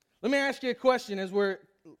Let me ask you a question as we're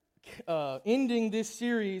ending this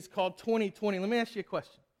series called 2020. Let me ask you a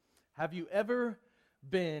question. Have you ever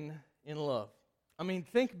been in love? I mean,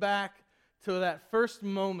 think back to that first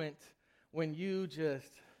moment when you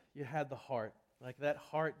had the heart. Like that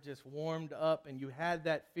heart just warmed up and you had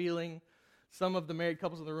that feeling. Some of the married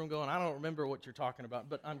couples in the room going, I don't remember what you're talking about,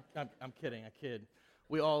 but I'm kidding, I kid.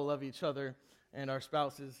 We all love each other and our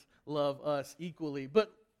spouses love us equally.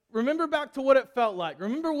 But remember back to what it felt like.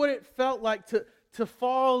 Remember what it felt like to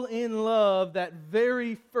fall in love that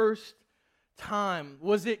very first time.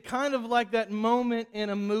 Was it kind of like that moment in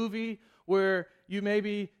a movie where you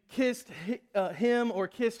maybe kissed him or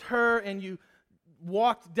kissed her and you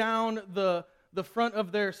walked down the front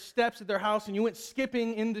of their steps at their house and you went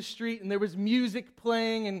skipping in the street and there was music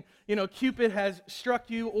playing and, Cupid has struck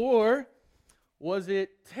you? Or was it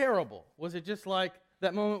terrible? Was it just like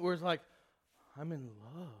that moment where it's like, I'm in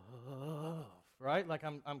love, right? Like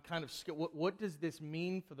I'm kind of scared. What does this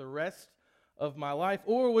mean for the rest of my life?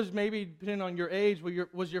 Or was maybe, depending on your age,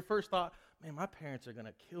 was your first thought, man, my parents are going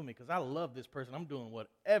to kill me because I love this person. I'm doing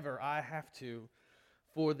whatever I have to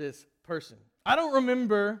for this person. I don't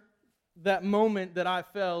remember that moment that I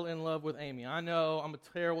fell in love with Amy. I know I'm a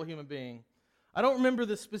terrible human being. I don't remember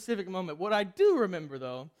the specific moment. What I do remember,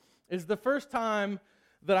 though, is the first time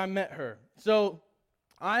that I met her. So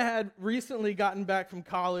I had recently gotten back from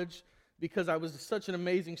college because I was such an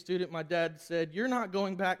amazing student. My dad said, you're not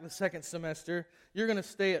going back the second semester. You're going to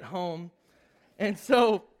stay at home. And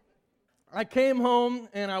so I came home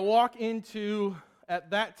and I walk into,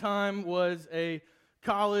 at that time, was a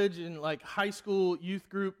college and like high school youth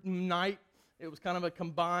group night. It was kind of a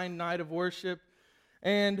combined night of worship.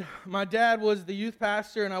 And my dad was the youth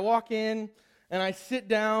pastor, and I walk in and I sit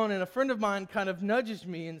down, and a friend of mine kind of nudges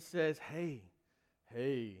me and says, hey,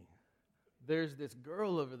 there's this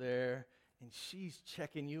girl over there, and she's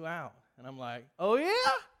checking you out. And I'm like, oh yeah?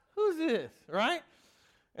 Who's this, right?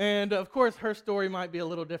 And of course, her story might be a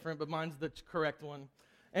little different, but mine's the correct one.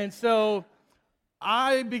 And so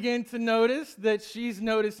I begin to notice that she's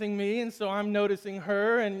noticing me, and so I'm noticing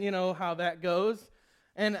her, and how that goes.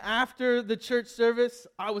 And after the church service,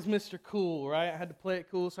 I was Mr. Cool, right? I had to play it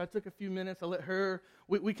cool, so I took a few minutes. I let her,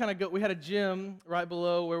 we kind of go, we had a gym right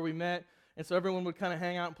below where we met, and so everyone would kind of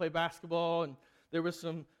hang out and play basketball, and there was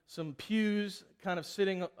some pews kind of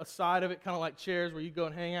sitting aside of it, kind of like chairs where you go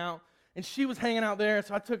and hang out. And she was hanging out there,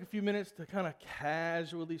 so I took a few minutes to kind of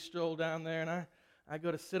casually stroll down there, and I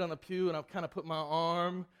go to sit on the pew, and I'll kind of put my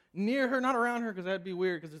arm near her, not around her, because that'd be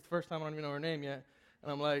weird, because it's the first time I don't even know her name yet.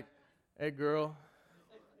 And I'm like, hey, girl,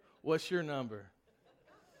 what's your number?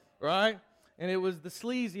 Right? And it was the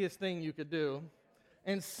sleaziest thing you could do.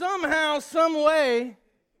 And somehow, some way,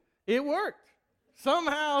 it worked.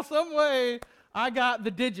 Somehow, some way, I got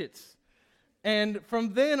the digits. And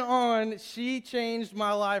from then on, she changed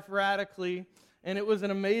my life radically, and it was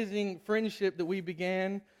an amazing friendship that we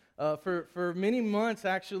began. For many months,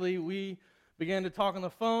 actually, we began to talk on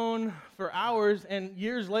the phone for hours, and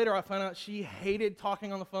years later, I found out she hated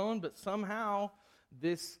talking on the phone, but somehow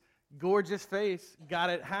this gorgeous face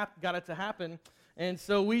got it to happen. And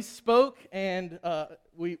so we spoke, and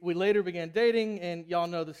we later began dating, and y'all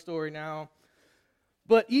know the story now.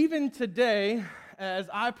 But even today, as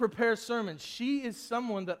I prepare sermons, she is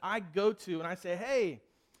someone that I go to, and I say, hey,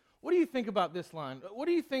 what do you think about this line? What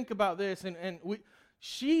do you think about this?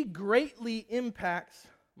 She greatly impacts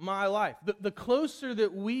my life. The closer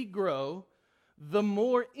that we grow, the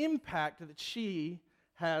more impact that she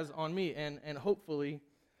has on me, and hopefully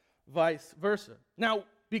vice versa. Now,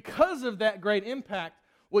 because of that great impact,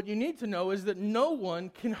 what you need to know is that no one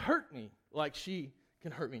can hurt me like she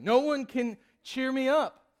can hurt me. No one can cheer me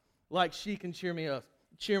up like she can cheer me up.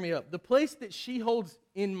 The place that she holds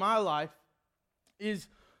in my life is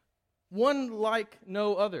one like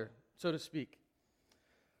no other, so to speak.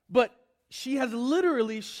 But she has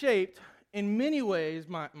literally shaped, in many ways,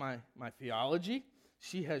 my theology.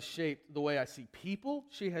 She has shaped the way I see people.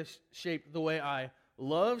 She has shaped the way I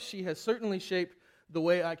love. She has certainly shaped the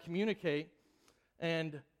way I communicate.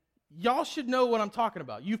 And y'all should know what I'm talking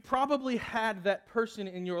about. You've probably had that person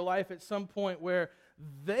in your life at some point where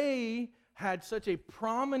they had such a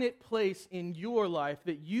prominent place in your life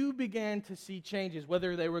that you began to see changes,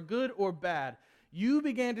 whether they were good or bad. You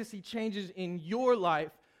began to see changes in your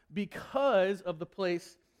life because of the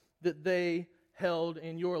place that they held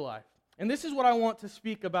in your life. And this is what I want to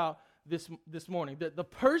speak about this morning. That the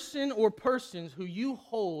person or persons who you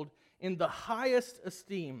hold in the highest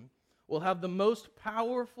esteem will have the most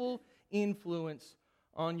powerful influence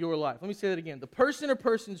on your life. Let me say that again. The person or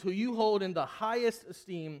persons who you hold in the highest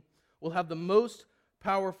esteem will have the most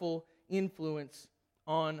powerful influence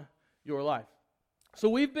on your life. So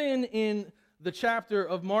we've been in the chapter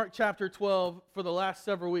of Mark chapter 12 for the last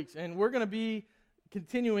several weeks, and we're going to be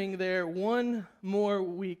continuing there one more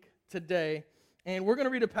week today. And we're going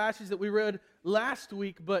to read a passage that we read last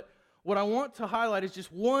week, but what I want to highlight is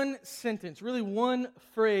just one sentence, really one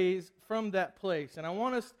phrase from that place. And I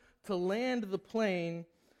want us to land the plane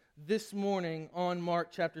this morning on Mark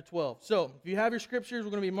chapter 12. So, if you have your scriptures,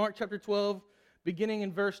 we're going to be Mark chapter 12, beginning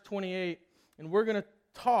in verse 28, and we're going to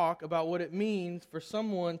talk about what it means for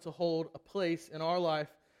someone to hold a place in our life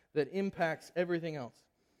that impacts everything else.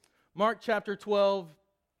 Mark chapter 12,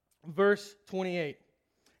 verse 28.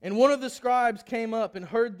 And one of the scribes came up and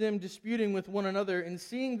heard them disputing with one another, and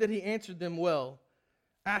seeing that he answered them well,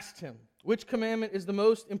 asked him, which commandment is the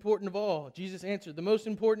most important of all? Jesus answered, the most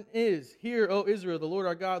important is, hear, O Israel, the Lord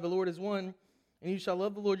our God, the Lord is one, and you shall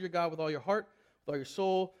love the Lord your God with all your heart, with all your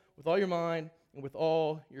soul, with all your mind, and with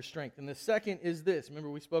all your strength. And the second is this. Remember,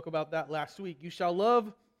 we spoke about that last week. You shall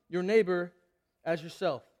love your neighbor as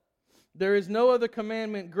yourself. There is no other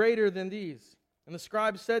commandment greater than these. And the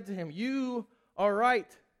scribe said to him, you are right,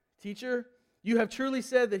 teacher. You have truly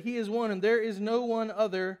said that he is one, and there is no one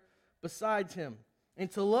other besides him. And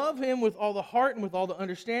to love him with all the heart and with all the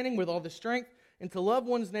understanding, with all the strength, and to love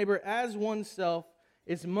one's neighbor as oneself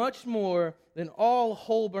is much more than all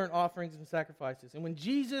whole burnt offerings and sacrifices. And when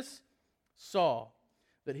Jesus saw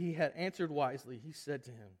that he had answered wisely, he said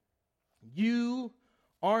to him, you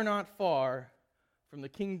are not far from the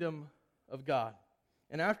kingdom of God.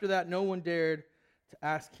 And after that, no one dared to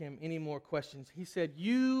ask him any more questions. He said,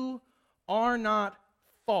 you are not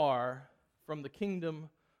far from the kingdom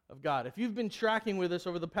of God. If you've been tracking with us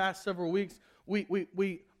over the past several weeks,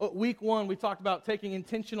 week one, we talked about taking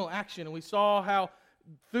intentional action, and we saw how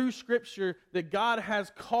through Scripture that God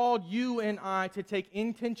has called you and I to take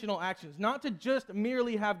intentional actions, not to just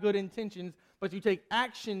merely have good intentions, but to take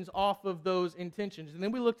actions off of those intentions. And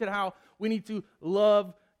then we looked at how we need to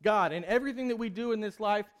love God, and everything that we do in this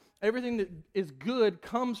life, everything that is good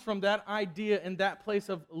comes from that idea and that place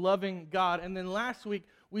of loving God. And then last week,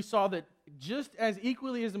 we saw that just as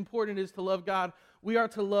equally as important it is to love God, we are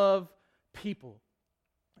to love people.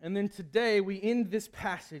 And then today, we end this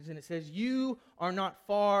passage, and it says, you are not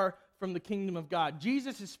far from the kingdom of God.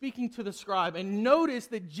 Jesus is speaking to the scribe, and notice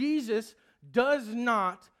that Jesus does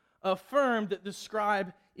not affirm that the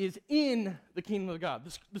scribe is in the kingdom of God.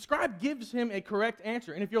 The scribe gives him a correct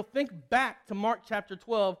answer. And if you'll think back to Mark chapter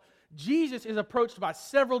 12, Jesus is approached by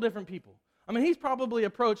several different people. I mean, he's probably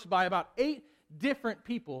approached by about 8 different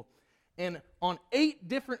people. And on 8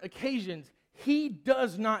 different occasions, he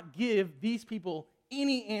does not give these people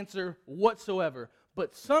any answer whatsoever.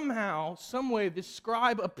 But somehow, some way, this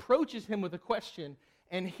scribe approaches him with a question,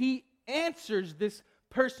 and he answers this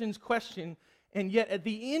person's question. And yet, at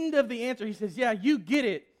the end of the answer, he says, yeah, you get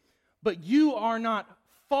it, but you are not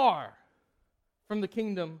far from the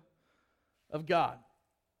kingdom of God.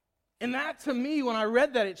 And that, to me, when I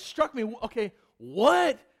read that, it struck me, okay,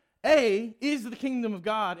 what, A, is the kingdom of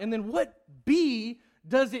God? And then what, B,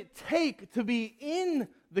 does it take to be in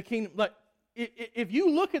the kingdom? Like, if you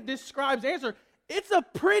look at this scribe's answer, it's a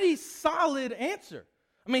pretty solid answer.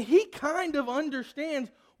 I mean, he kind of understands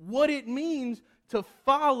what it means to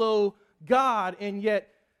follow God, and yet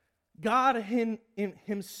God in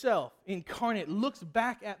himself, incarnate, looks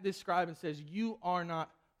back at this scribe and says, you are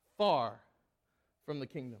not far from the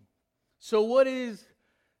kingdom. So what is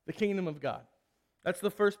the kingdom of God? That's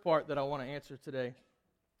the first part that I want to answer today.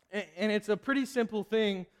 And it's a pretty simple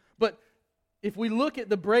thing, but if we look at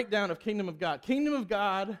the breakdown of kingdom of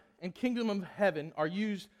God and kingdom of heaven are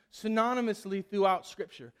used synonymously throughout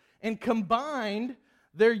Scripture. And combined,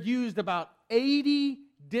 they're used about 80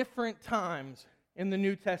 different times in the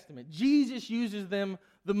New Testament. Jesus uses them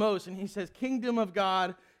the most, and he says, kingdom of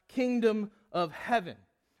God, kingdom of heaven.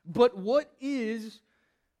 But what is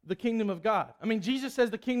the kingdom of God? I mean, Jesus says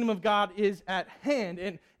the kingdom of God is at hand,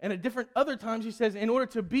 and at different other times he says, in order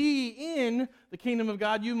to be in the kingdom of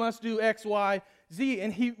God, you must do X, Y, Z,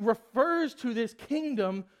 and he refers to this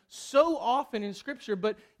kingdom so often in Scripture,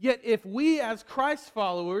 but yet if we as Christ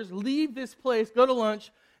followers leave this place, go to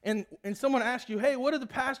lunch, and someone asks you, hey, what did the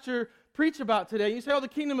pastor preach about today? You say, oh, the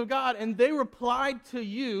kingdom of God, and they replied to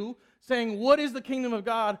you saying, what is the kingdom of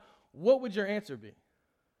God? What would your answer be?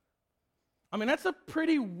 I mean, that's a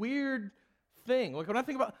pretty weird thing. Like when I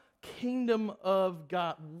think about kingdom of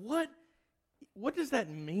God, what does that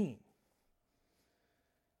mean?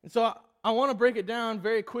 And so I want to break it down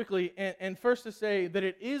very quickly, and first to say that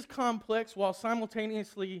it is complex while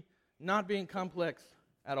simultaneously not being complex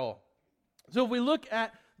at all. So if we look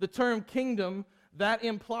at the term kingdom, that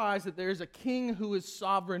implies that there is a king who is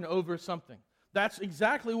sovereign over something. That's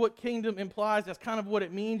exactly what kingdom implies. That's kind of what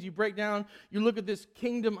it means. You break down, you look at this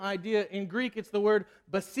kingdom idea. In Greek, it's the word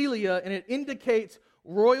basileia, and it indicates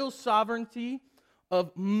royal sovereignty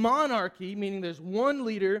of monarchy, meaning there's one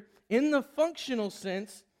leader in the functional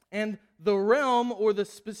sense, and the realm or the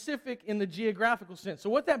specific in the geographical sense. So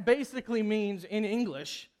what that basically means in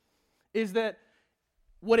English is that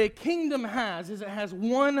what a kingdom has is it has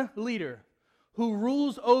one leader who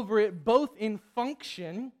rules over it both in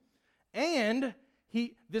function and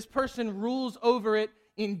this person rules over it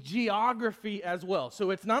in geography as well.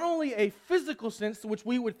 So it's not only a physical sense, which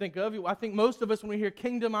we would think of. I think most of us, when we hear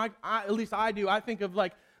kingdom, at least I do, I think of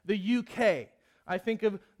like the UK. I think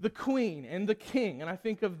of the Queen and the King, and I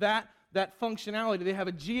think of that functionality. They have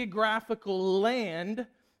a geographical land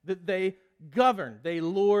that they govern, they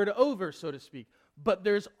lord over, so to speak. But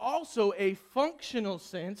there's also a functional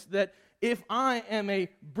sense that if I am a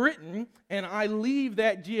Briton and I leave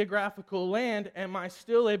that geographical land, am I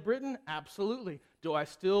still a Briton? Absolutely. Do I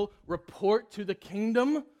still report to the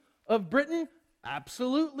kingdom of Britain?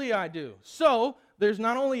 Absolutely I do. So there's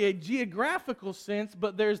not only a geographical sense,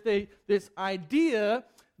 but there's this idea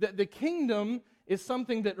that the kingdom is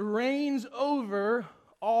something that reigns over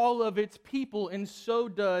all of its people, and so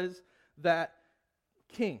does that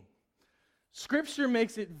king. Scripture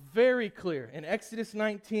makes it very clear in Exodus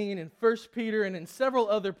 19, in 1 Peter, and in several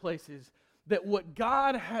other places that what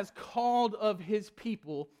God has called of His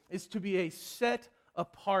people is to be a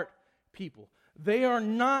set-apart people. They are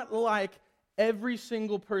not like every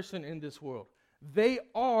single person in this world. They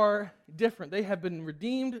are different. They have been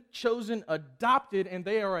redeemed, chosen, adopted, and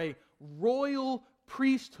they are a royal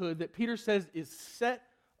priesthood that Peter says is set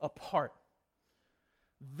apart.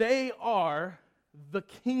 They are the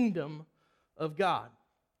kingdom of God.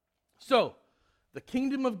 So, the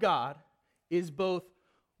kingdom of God is both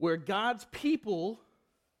where God's people,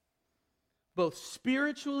 both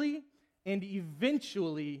spiritually and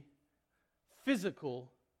eventually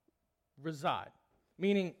physical, reside.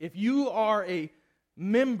 Meaning, if you are a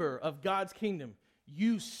member of God's kingdom,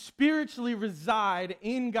 you spiritually reside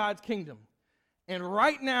in God's kingdom. And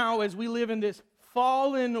right now, as we live in this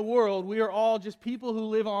fallen world, we are all just people who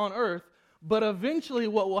live on earth. But eventually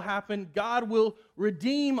what will happen, God will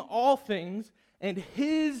redeem all things, and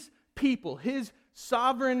His people, His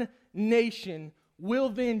sovereign nation, will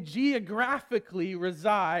then geographically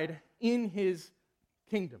reside in His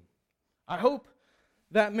kingdom. I hope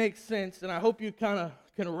that makes sense, and I hope you kind of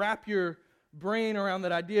can wrap your brain around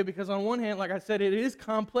that idea, because on one hand, like I said, it is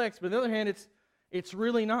complex, but on the other hand, it's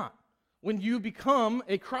really not. When you become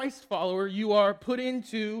a Christ follower, you are put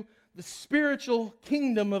into the spiritual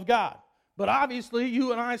kingdom of God. But obviously,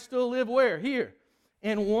 you and I still live where? Here.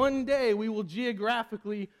 And one day, we will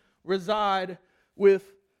geographically reside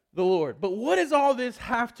with the Lord. But what does all this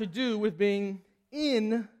have to do with being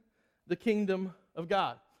in the kingdom of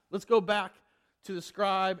God? Let's go back to the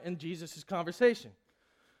scribe and Jesus' conversation.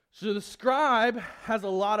 So the scribe has a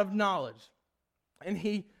lot of knowledge, and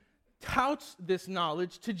he touts this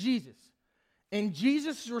knowledge to Jesus. And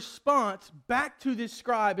Jesus' response back to this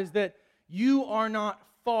scribe is that you are not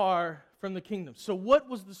far from the kingdom. So what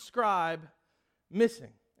was the scribe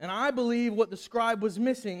missing? And I believe what the scribe was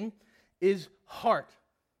missing is heart.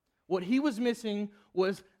 What he was missing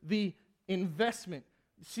was the investment.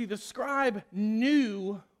 See, the scribe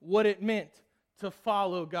knew what it meant to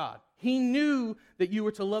follow God. He knew that you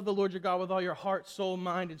were to love the Lord your God with all your heart, soul,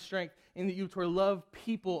 mind, and strength, and that you were to love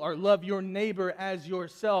people or love your neighbor as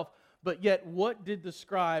yourself. But yet, what did the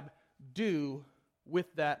scribe do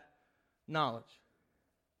with that knowledge?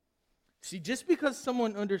 See, just because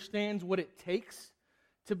someone understands what it takes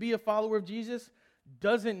to be a follower of Jesus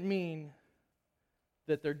doesn't mean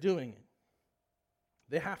that they're doing it.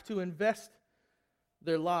 They have to invest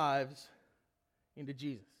their lives into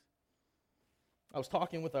Jesus. I was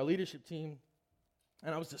talking with our leadership team,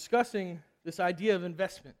 and I was discussing this idea of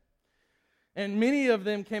investment. And many of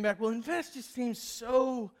them came back, well, invest just seems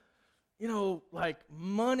so, like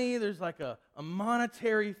money, there's like a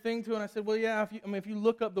monetary thing to it. And I said, well, yeah, if you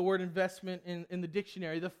look up the word investment in the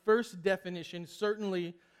dictionary, the first definition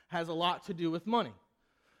certainly has a lot to do with money.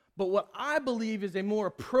 But what I believe is a more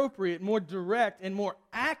appropriate, more direct, and more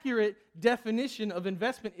accurate definition of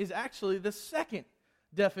investment is actually the second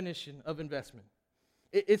definition of investment.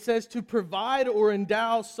 It says to provide or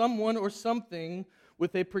endow someone or something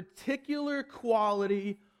with a particular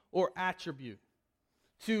quality or attribute.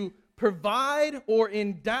 To provide or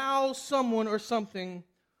endow someone or something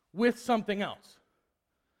with something else.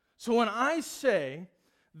 So when I say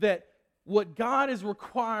that what God is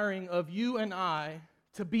requiring of you and I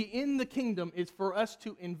to be in the kingdom is for us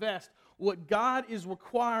to invest, what God is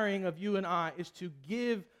requiring of you and I is to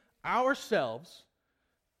give ourselves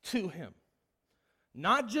to Him.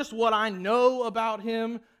 Not just what I know about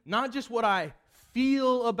Him, not just what I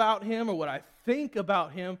feel about Him or what I think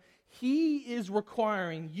about Him. He is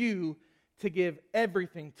requiring you to give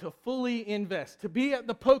everything, to fully invest, to be at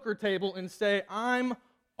the poker table and say, I'm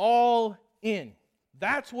all in.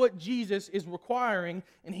 That's what Jesus is requiring.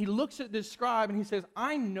 And He looks at this scribe and He says,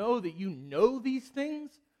 I know that you know these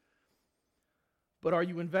things, but are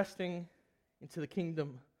you investing into the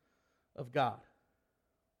kingdom of God?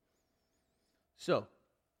 So,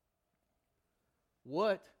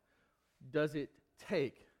 what does it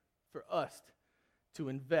take for us to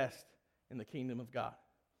invest in the kingdom of God?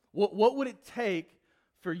 What would it take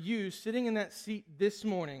for you sitting in that seat this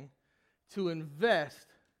morning to invest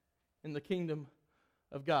in the kingdom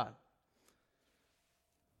of God?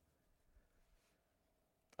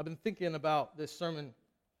 I've been thinking about this sermon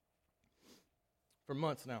for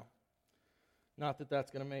months now. Not that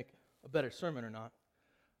that's going to make a better sermon or not,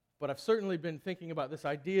 but I've certainly been thinking about this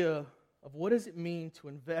idea of what does it mean to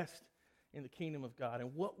invest in the kingdom of God,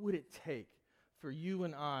 and what would it take for you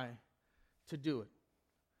and I to do it?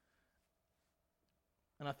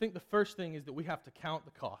 And I think the first thing is that we have to count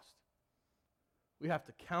the cost. We have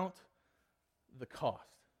to count the cost.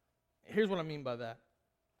 Here's what I mean by that.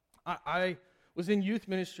 I was in youth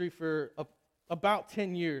ministry for about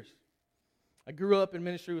 10 years. I grew up in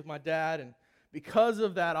ministry with my dad, and because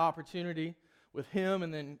of that opportunity with him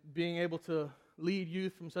and then being able to lead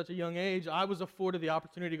youth from such a young age, I was afforded the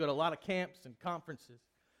opportunity to go to a lot of camps and conferences.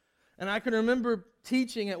 And I can remember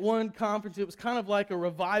teaching at one conference. It was kind of like a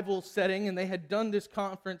revival setting, and they had done this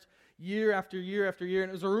conference year after year after year, and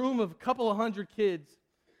it was a room of a couple of hundred kids.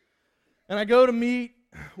 And I go to meet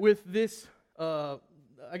with this, I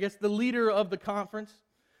guess the leader of the conference,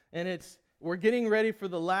 and we're getting ready for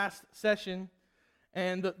the last session,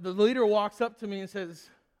 and the leader walks up to me and says,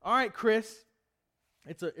 all right, Chris,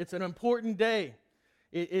 it's an important day.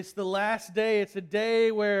 It's the last day. It's a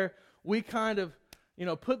day where we kind of,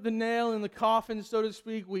 put the nail in the coffin, so to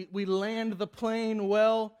speak. We land the plane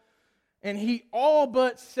well. And he all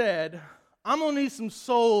but said, I'm going to need some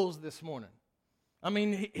souls this morning. I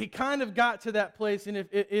mean, he kind of got to that place. And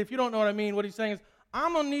if you don't know what I mean, what he's saying is,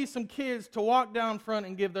 I'm going to need some kids to walk down front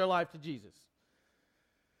and give their life to Jesus.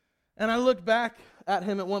 And I looked back at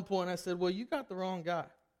him at one point and I said, well, you got the wrong guy.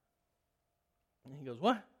 And he goes,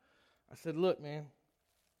 what? I said, look, man,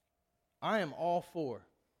 I am all for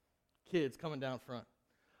kids coming down front.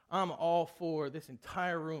 I'm all for this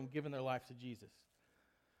entire room giving their life to Jesus.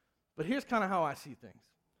 But here's kind of how I see things.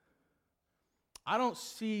 I don't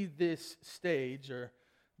see this stage or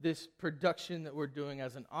this production that we're doing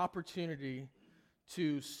as an opportunity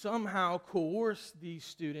to somehow coerce these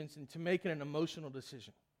students into making an emotional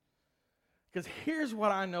decision. Because here's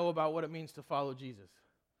what I know about what it means to follow Jesus.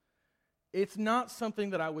 It's not something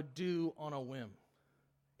that I would do on a whim.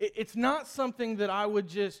 It's not something that I would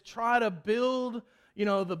just try to build,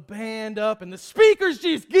 the band up and the speaker's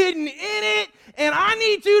just getting in it and I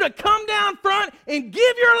need you to come down front and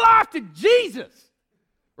give your life to Jesus,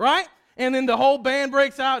 right? And then the whole band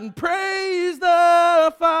breaks out and praise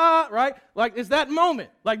the Father, right? Like, it's that moment.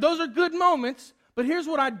 Like, those are good moments, but here's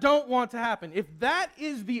what I don't want to happen. If that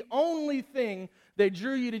is the only thing that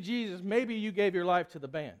drew you to Jesus, maybe you gave your life to the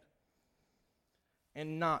band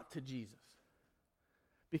and not to Jesus.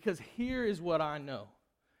 Because here is what I know.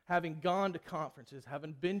 Having gone to conferences,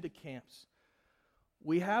 having been to camps,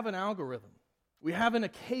 we have an algorithm. We have an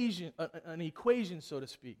equation, so to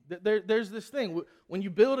speak. There's this thing. When you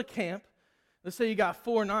build a camp, let's say you got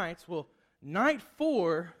 4 nights. Well, night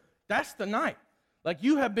 4, that's the night. Like,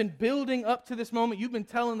 you have been building up to this moment. You've been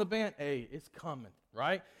telling the band, hey, it's coming,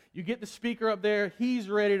 right? You get the speaker up there. He's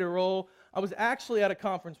ready to roll. I was actually at a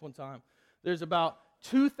conference one time. There's about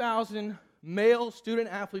 2,000 male student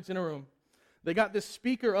athletes in a room. They got this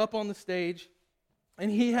speaker up on the stage,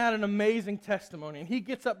 and he had an amazing testimony. And he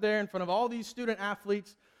gets up there in front of all these student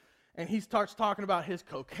athletes, and he starts talking about his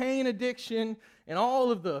cocaine addiction and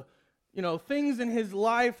all of the, things in his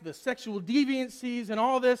life, the sexual deviancies and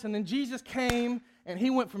all this. And then Jesus came, and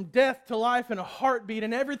he went from death to life in a heartbeat,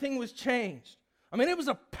 and everything was changed. I mean, it was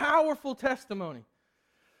a powerful testimony.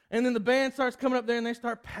 And then the band starts coming up there, and they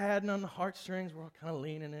start padding on the heartstrings. We're all kind of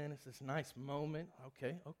leaning in. It's this nice moment.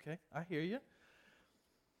 Okay, I hear you.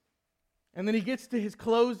 And then he gets to his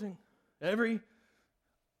closing. Every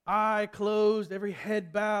eye closed, every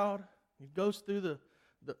head bowed. He goes through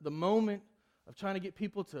the moment of trying to get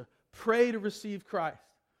people to pray to receive Christ.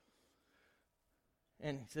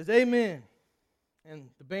 And he says, amen. And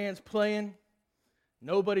the band's playing.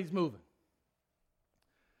 Nobody's moving.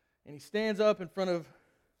 And he stands up in front of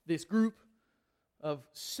this group of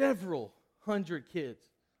several hundred kids.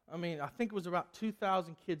 I mean, I think it was about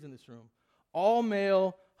 2,000 kids in this room. All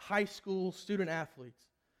male, high school student athletes.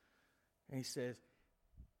 And he says,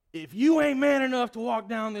 if you ain't man enough to walk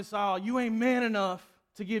down this aisle, you ain't man enough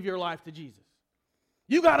to give your life to Jesus.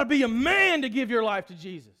 You got to be a man to give your life to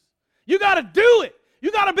Jesus. You got to do it.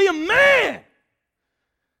 You got to be a man.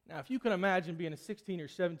 Now, if you can imagine being a 16 or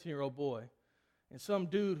 17-year-old boy and some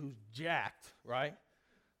dude who's jacked, right,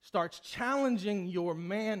 starts challenging your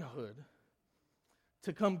manhood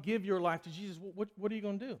to come give your life to Jesus, what are you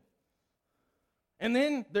going to do? And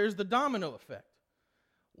then there's the domino effect,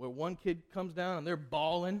 where one kid comes down and they're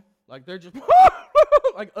bawling, like they're just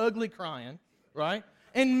like ugly crying, right?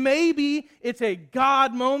 And maybe it's a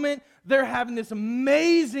God moment. They're having this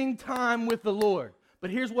amazing time with the Lord. But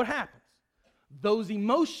here's what happens. Those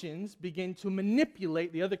emotions begin to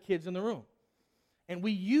manipulate the other kids in the room. And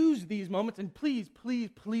we use these moments, and please, please,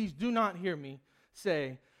 please do not hear me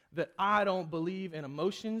say that I don't believe in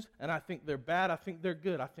emotions, and I think they're bad. I think they're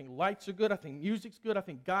good. I think lights are good. I think music's good. I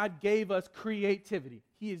think God gave us creativity.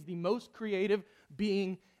 He is the most creative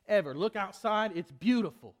being ever. Look outside. It's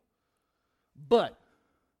beautiful. But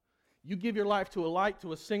you give your life to a light,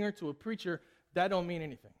 to a singer, to a preacher, that don't mean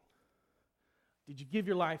anything. Did you give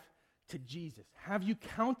your life to Jesus? Have you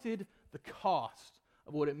counted the cost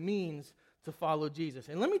of what it means to follow Jesus?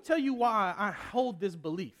 And let me tell you why I hold this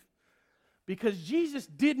belief. Because Jesus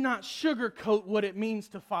did not sugarcoat what it means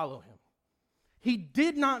to follow him. He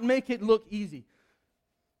did not make it look easy.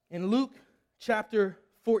 In Luke chapter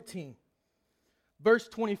 14, verse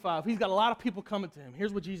 25, he's got a lot of people coming to him.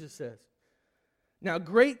 Here's what Jesus says. Now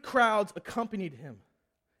great crowds accompanied him,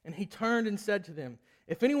 and he turned and said to them,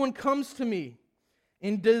 if anyone comes to me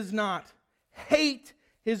and does not hate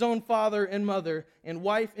his own father and mother and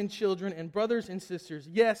wife and children and brothers and sisters,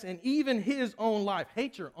 yes, and even his own life,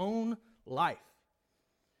 hate your own life,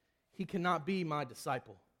 he cannot be my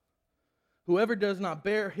disciple. Whoever does not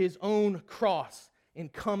bear his own cross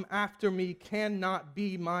and come after me cannot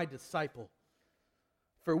be my disciple.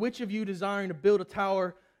 For which of you desiring to build a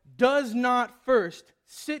tower does not first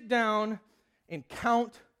sit down and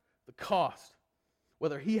count the cost,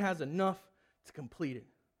 whether he has enough to complete it?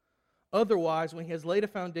 Otherwise, when he has laid a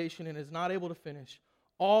foundation and is not able to finish,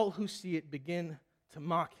 all who see it begin to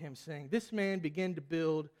mock him, saying, this man began to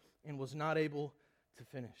build and was not able to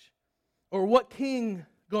finish. Or what king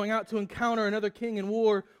going out to encounter another king in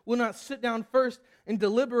war will not sit down first and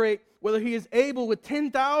deliberate whether he is able with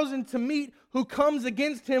 10,000 to meet who comes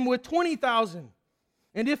against him with 20,000?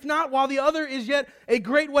 And if not, while the other is yet a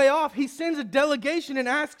great way off, he sends a delegation and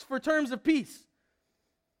asks for terms of peace.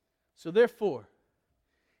 So therefore,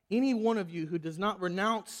 any one of you who does not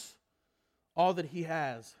renounce all that he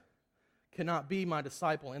has cannot be my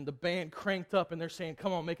disciple. And the band cranked up and they're saying,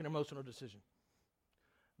 come on, make an emotional decision.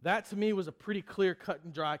 That to me was a pretty clear cut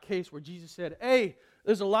and dry case where Jesus said, hey,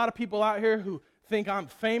 there's a lot of people out here who think I'm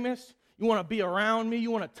famous. You want to be around me. You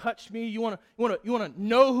want to touch me. You want to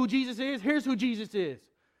know who Jesus is. Here's who Jesus is.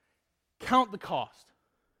 Count the cost.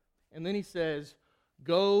 And then he says,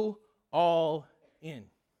 go all in.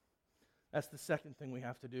 That's the second thing we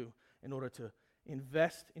have to do in order to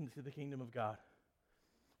invest into the kingdom of God.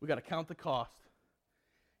 We've got to count the cost,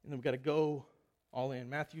 and then we've got to go all in.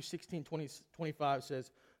 Matthew 16:25 says,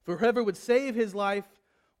 for whoever would save his life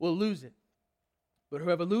will lose it, but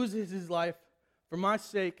whoever loses his life for my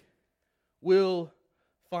sake will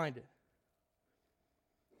find it.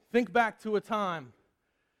 Think back to a time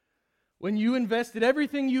when you invested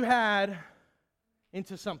everything you had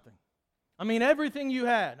into something. I mean, everything you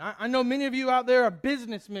had. I know many of you out there are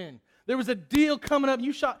businessmen. There was a deal coming up.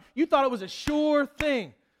 You thought it was a sure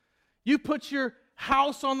thing. You put your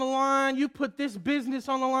house on the line. You put this business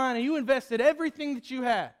on the line, and you invested everything that you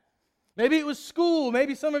had. Maybe it was school.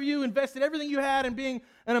 Maybe some of you invested everything you had in being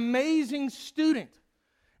an amazing student.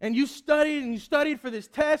 And you studied for this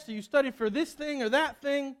test, or you studied for this thing or that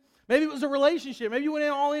thing. Maybe it was a relationship. Maybe you went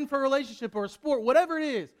all in for a relationship or a sport, whatever it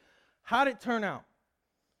is. How did it turn out?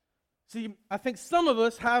 See, I think some of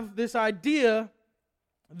us have this idea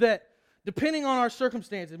that depending on our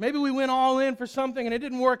circumstances, maybe we went all in for something and it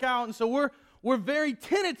didn't work out, and so we're very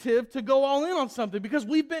tentative to go all in on something because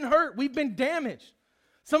we've been hurt, we've been damaged.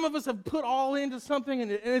 Some of us have put all into something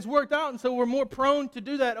and it's worked out, and so we're more prone to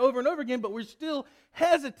do that over and over again, but we're still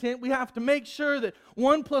hesitant. We have to make sure that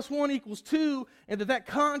 1 + 1 = 2 and that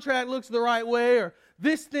contract looks the right way, or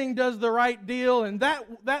this thing does the right deal and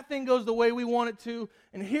that thing goes the way we want it to.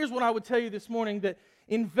 And here's what I would tell you this morning, that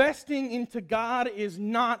investing into God is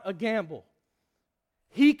not a gamble.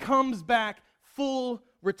 He comes back full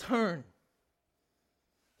return.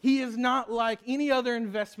 He is not like any other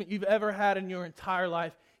investment you've ever had in your entire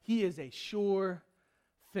life. He is a sure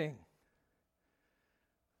thing.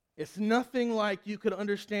 It's nothing like you could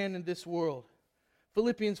understand in this world.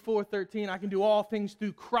 Philippians 4:13, I can do all things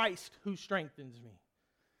through Christ who strengthens me.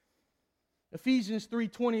 Ephesians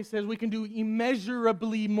 3:20 says we can do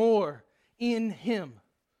immeasurably more in Him.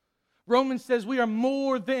 Romans says we are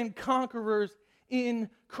more than conquerors in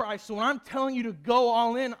Christ. So when I'm telling you to go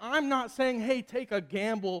all in, I'm not saying, hey, take a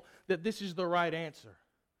gamble that this is the right answer.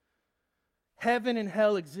 Heaven and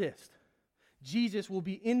hell exist. Jesus will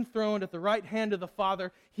be enthroned at the right hand of the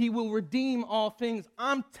Father. He will redeem all things.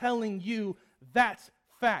 I'm telling you, that's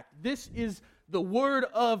fact. This is the Word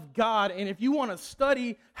of God, and if you want to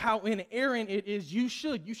study how inerrant it is, you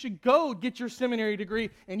should. You should go get your seminary degree,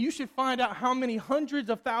 and you should find out how many hundreds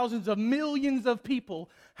of thousands of millions of people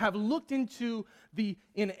have looked into the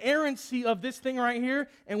inerrancy of this thing right here,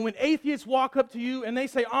 and when atheists walk up to you and they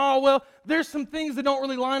say, oh, well, there's some things that don't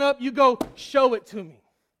really line up, you go, show it to me.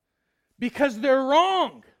 Because they're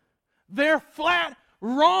wrong. They're flat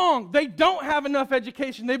wrong. They don't have enough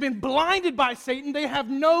education. They've been blinded by Satan. They have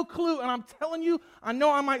no clue. And I'm telling you, I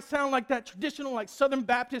know I might sound like that traditional, like Southern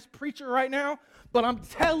Baptist preacher right now, but I'm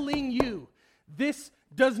telling you, this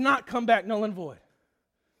does not come back null and void.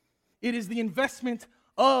 It is the investment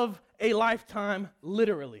of a lifetime,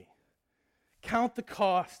 literally. Count the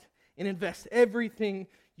cost and invest everything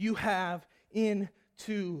you have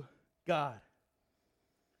into God.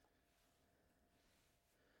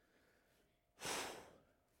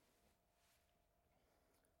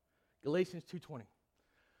 Galatians 2:20.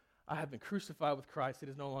 I have been crucified with Christ. It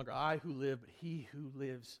is no longer I who live, but He who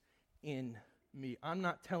lives in me. I'm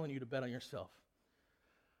not telling you to bet on yourself.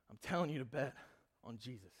 I'm telling you to bet on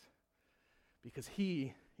Jesus. Because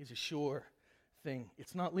He is a sure thing.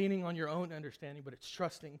 It's not leaning on your own understanding, but it's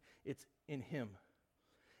trusting it's in Him.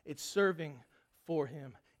 It's serving for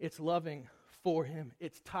Him. It's loving for Him.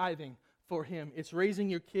 It's tithing for Him. It's raising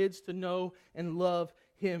your kids to know and love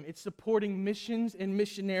Him. It's supporting missions and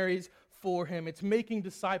missionaries for Him. It's making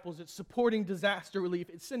disciples. It's supporting disaster relief.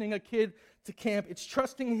 It's sending a kid to camp. It's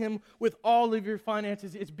trusting Him with all of your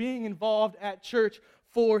finances. It's being involved at church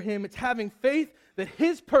for Him. It's having faith that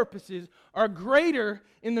His purposes are greater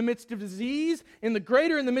in the midst of disease,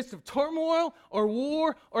 greater in the midst of turmoil or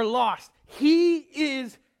war or loss. He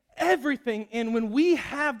is everything. And when we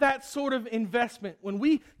have that sort of investment, when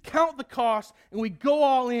we count the cost and we go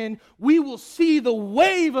all in, we will see the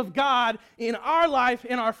wave of God in our life,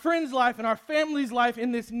 in our friends' life, in our family's life,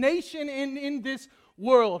 in this nation, and in this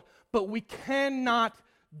world. But we cannot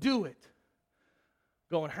do it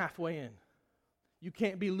going halfway in. You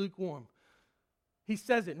can't be lukewarm. He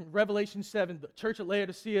says it in Revelation 7. The church at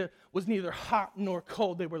Laodicea was neither hot nor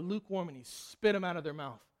cold. They were lukewarm, and He spit them out of their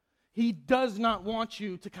mouth. He does not want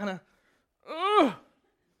you to kind of,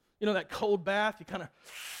 that cold bath. You kind of,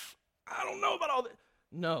 I don't know about all that.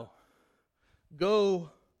 No. Go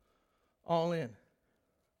all in.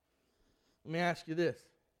 Let me ask you this.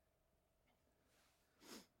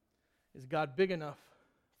 Is God big enough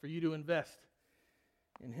for you to invest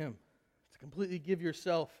in Him? To completely give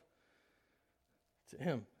yourself to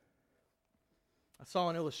Him? I saw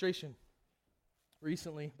an illustration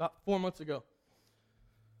recently, about 4 months ago,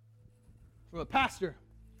 from a pastor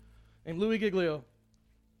named Louis Giglio.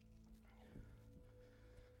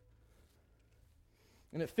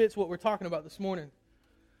 And it fits what we're talking about this morning.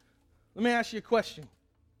 Let me ask you a question.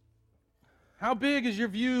 How big is your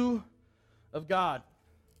view of God?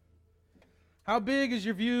 How big is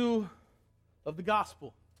your view of the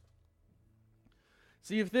gospel?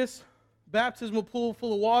 See, if this baptismal pool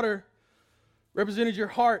full of water represented your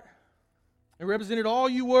heart, it represented all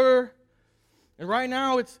you were, and right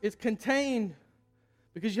now it's contained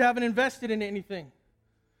because you haven't invested in anything.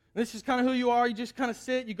 And this is kind of who you are. You just kind of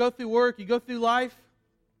sit, you go through work, you go through life.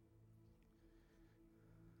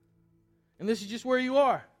 And this is just where you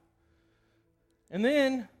are. And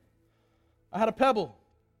then I had a pebble.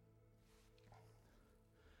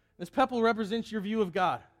 This pebble represents your view of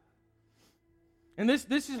God. And this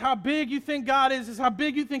is how big you think God is. This is how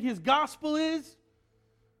big you think His gospel is.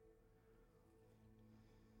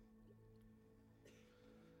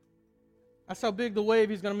 That's how big the wave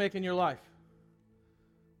He's going to make in your life.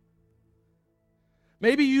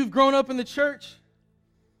 Maybe you've grown up in the church.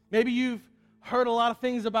 Maybe you've heard a lot of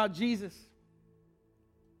things about Jesus.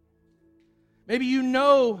 Maybe you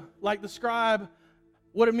know, like the scribe,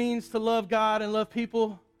 what it means to love God and love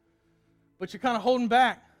people, but you're kind of holding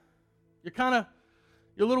back. You're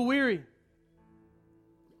a little weary.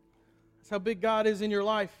 That's how big God is in your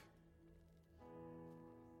life.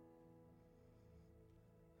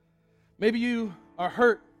 Maybe you are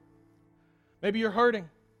hurt Maybe you're hurting.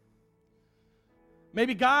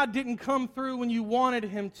 Maybe God didn't come through when you wanted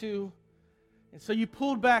Him to, and so you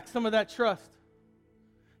pulled back some of that trust.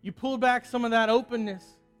 You pulled back some of that openness.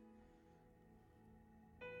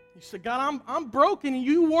 You said, God, I'm broken, and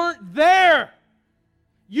you weren't there.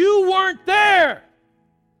 You weren't there.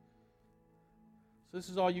 So this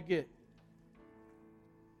is all you get.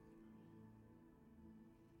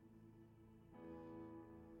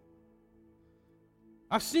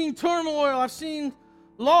 I've seen turmoil. I've seen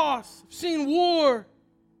loss. I've seen war.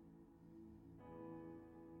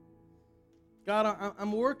 God,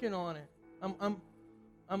 I'm working on it.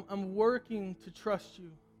 I'm working to trust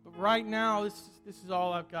you. But right now, this is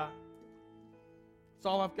all I've got. It's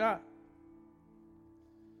all I've got.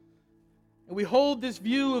 And we hold this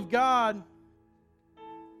view of God,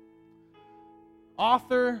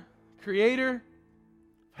 author, creator of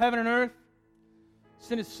heaven and earth,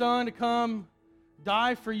 sent His Son to come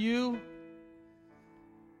die for you,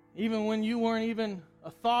 even when you weren't even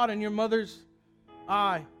a thought in your mother's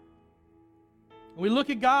eye. And we look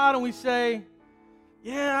at God and we say,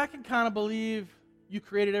 yeah, I can kind of believe you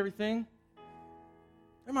created everything.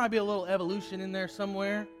 There might be a little evolution in there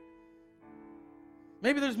somewhere.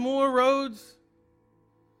 Maybe there's more roads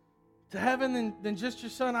to heaven than just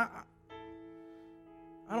your Son. I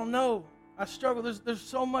don't know. I struggle. There's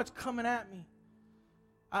so much coming at me.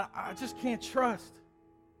 I just can't trust.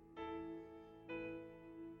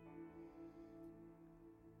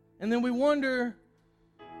 And then we wonder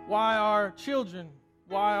why our children,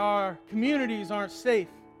 why our communities aren't safe.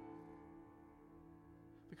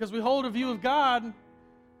 Because we hold a view of God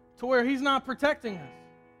to where He's not protecting us.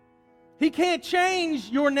 He can't change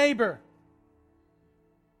your neighbor.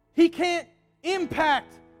 He can't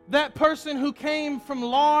impact that person who came from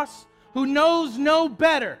loss, who knows no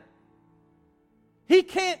better. He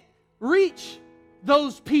can't reach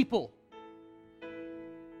those people.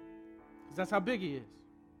 Because that's how big He is.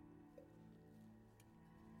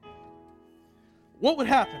 What would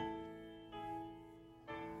happen?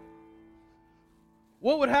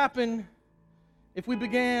 What would happen if we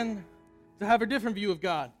began to have a different view of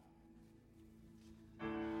God?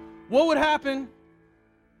 What would happen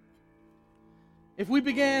if we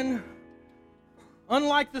began,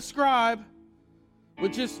 unlike the scribe,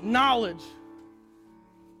 with just knowledge?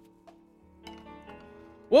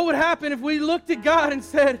 What would happen if we looked at God and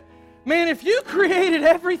said, man, if you created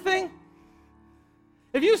everything,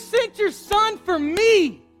 if you sent your Son for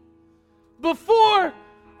me before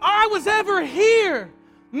I was ever here,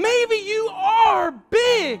 maybe you are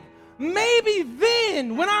big. Maybe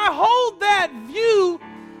then, when I hold that view,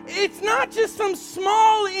 it's not just some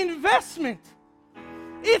small investment.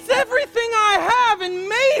 It's everything I have, and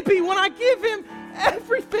maybe when I give Him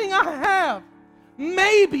everything I have,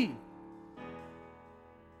 maybe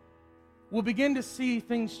we'll begin to see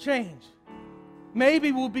things change.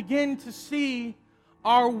 Maybe we'll begin to see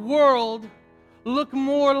our world look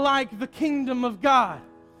more like the kingdom of God.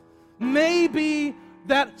 Maybe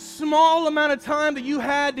that small amount of time that you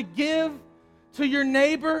had to give to your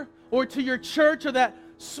neighbor or to your church, or that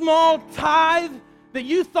small tithe that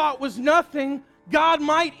you thought was nothing, God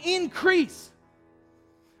might increase.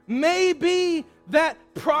 Maybe that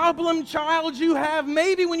problem child you have,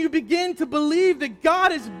 maybe when you begin to believe that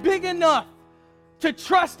God is big enough to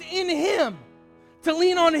trust in Him, to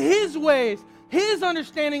lean on His ways, His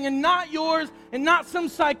understanding, and not yours, and not some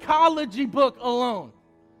psychology book alone,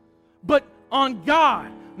 but on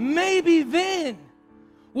God, maybe then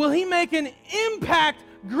will He make an impact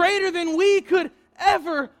greater than we could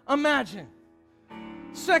ever imagine.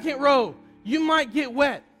 Second row, you might get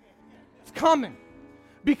wet. It's coming.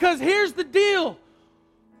 Because here's the deal.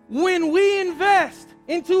 When we invest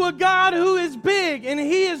into a God who is big and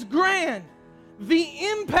He is grand, the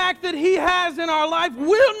impact that He has in our life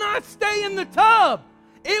will not stay in the tub.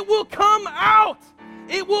 It will come out.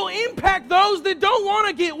 It will impact those that don't want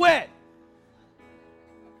to get wet.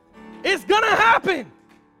 It's going to happen.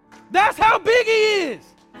 That's how big He is.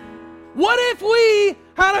 What if we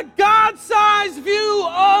had a God-sized view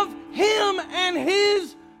of Him and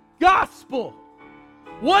His gospel?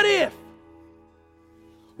 What if?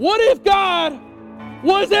 What if God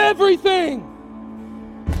was everything?